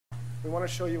we want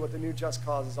to show you what the new Just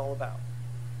Cause is all about.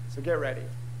 So get ready.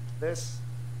 This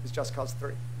is Just Cause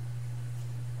 3.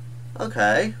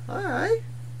 Okay, alright.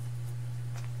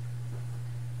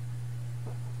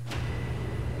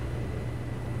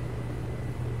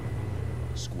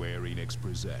 Square Enix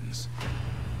presents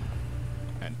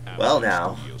an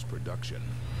Studios production.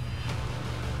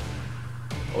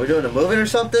 Are we doing a movie or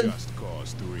something? Just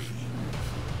Cause 3.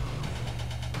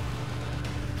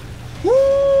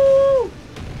 Woo!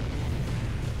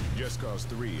 Just Cause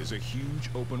 3 is a huge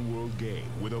open-world game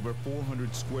with over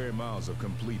 400 square miles of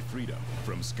complete freedom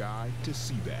from sky to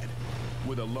seabed,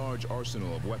 with a large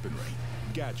arsenal of weaponry,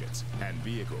 gadgets, and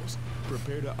vehicles.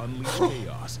 Prepare to unleash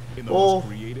chaos in the most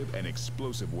creative and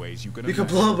explosive ways you can imagine. You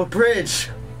can blow up a bridge.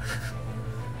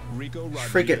 Rico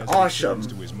Freaking awesome.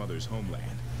 To his mother's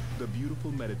homeland, the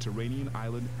beautiful Mediterranean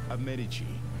island of Medici,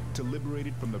 to liberate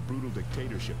it from the brutal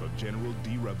dictatorship of General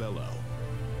Di Ravello.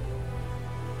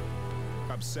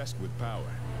 Obsessed with power,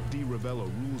 Di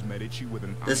Ravello rules Medici with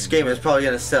an This game is probably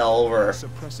going to sell over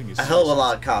a hell of a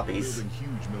lot of copies. Building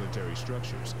huge military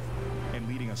structures and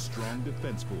leading a strong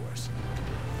defense force.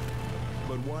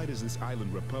 But why does this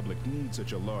island republic need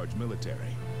such a large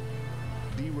military?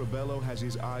 Di Ravello has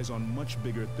his eyes on much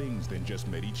bigger things than just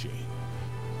Medici.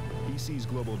 He sees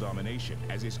global domination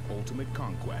as his ultimate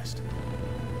conquest.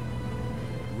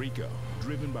 Rico,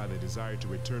 driven by the desire to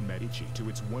return Medici to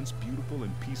its once beautiful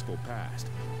and peaceful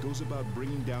past, goes about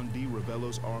bringing down Di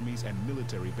Ravello's armies and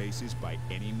military bases by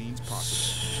any means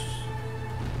possible.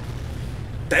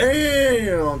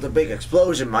 Damn, the big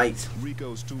explosion, mate.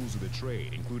 Rico's tools of the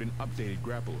trade include an updated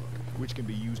grapple hook, which can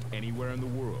be used anywhere in the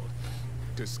world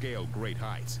to scale great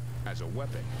heights, as a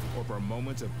weapon, or for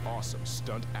moments of awesome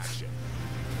stunt action.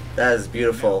 That is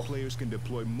beautiful. Now players can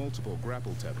deploy multiple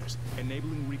grapple tethers,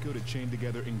 enabling Rico to chain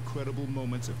together incredible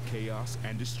moments of chaos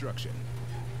and destruction.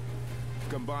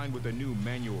 Combined with a new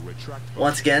manual retract button,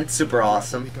 once again, super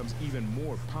awesome. Becomes even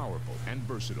more powerful and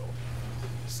versatile.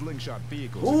 Slingshot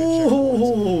vehicles in the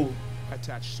checkpoints,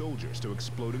 attach soldiers to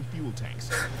exploding fuel tanks,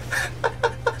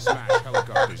 smash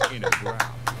helicopters into the ground.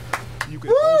 You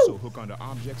can also hook onto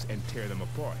objects and tear them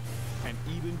apart, and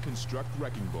even construct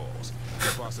wrecking balls.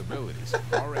 The possibilities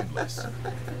are endless.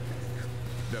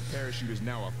 The parachute is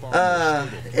now a far more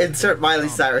stable insert Miley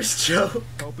Cyrus joke.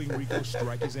 Helping Rico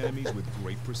strike his enemies with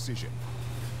great precision,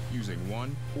 using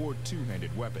one- or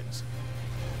two-handed weapons.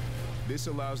 This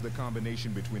allows the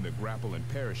combination between the grapple and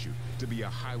parachute to be a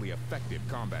highly effective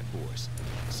combat force,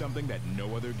 something that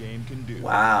no other game can do.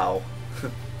 Wow.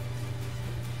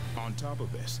 On top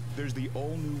of this, there's the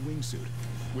all-new wingsuit,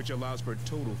 which allows for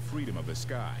total freedom of the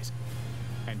skies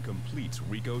and completes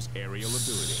Rico's aerial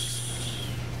abilities.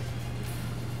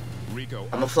 Rico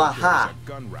also carries a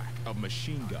gun rack of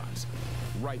machine guns,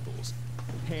 rifles,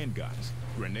 handguns,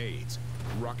 grenades,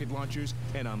 rocket launchers,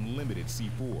 and unlimited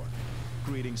C4,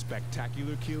 creating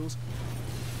spectacular kills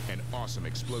and awesome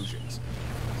explosions.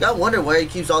 I wonder where he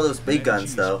keeps all those big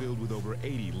guns, though. Filled with over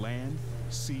 80 land,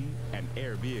 sea, and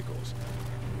air vehicles.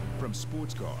 From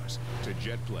sports cars to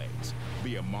jet planes,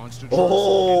 via monster trucks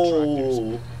and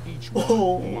tractors, each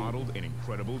one modeled in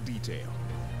incredible detail.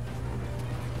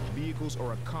 Vehicles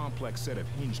are a complex set of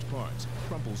hinged parts,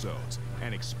 crumple zones,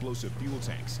 and explosive fuel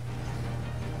tanks.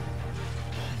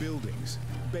 Buildings,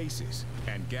 bases,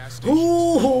 and gas stations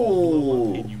all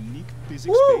blow up in unique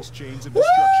physics-based chains of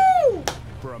destruction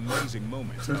for amazing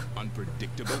moments of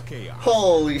unpredictable chaos.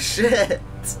 Holy shit!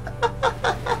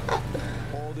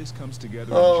 This comes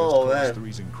together in Just Cause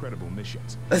 3's incredible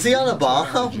missions. Is he on a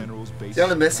bomb? Is he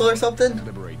on a missile or something?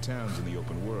 Liberate towns in the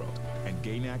open world and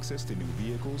gain access to new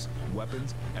vehicles,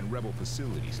 weapons, and rebel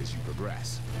facilities as you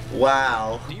progress.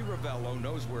 Wow. Di Ravello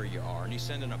knows where you are, and he's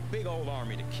sending a big old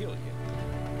army to kill you.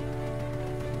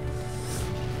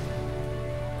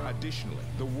 Additionally,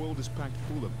 the world is packed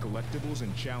full of collectibles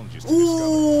and challenges to discover,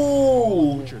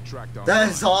 all of which are tracked on. That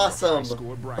is awesome.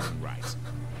 Score bragging rights.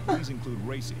 These include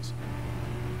races,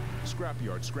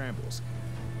 scrapyard scrambles,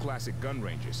 classic gun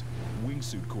ranges,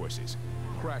 wingsuit courses,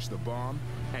 crash the bomb,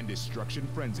 and destruction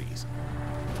frenzies.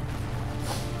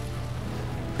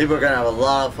 People are gonna have a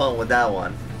lot of fun with that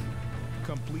one.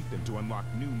 Complete them to unlock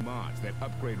new mods that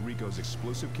upgrade Rico's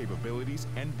explosive capabilities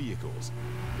and vehicles.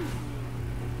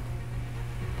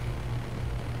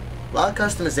 A lot of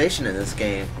customization in this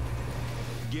game.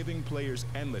 Giving players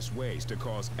endless ways to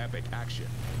cause epic action,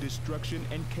 destruction,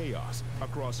 and chaos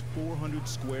across 400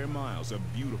 square miles of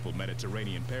beautiful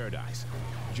Mediterranean paradise.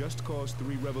 Just Cause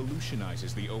 3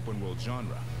 revolutionizes the open-world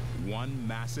genre, one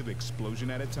massive explosion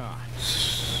at a time.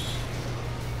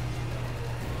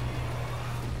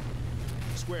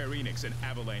 Square Enix and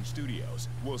Avalanche Studios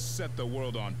will set the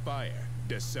world on fire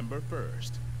December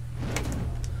 1st.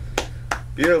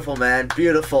 Beautiful, man.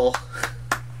 Beautiful.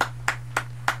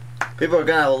 People are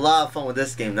gonna have a lot of fun with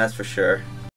this game, that's for sure.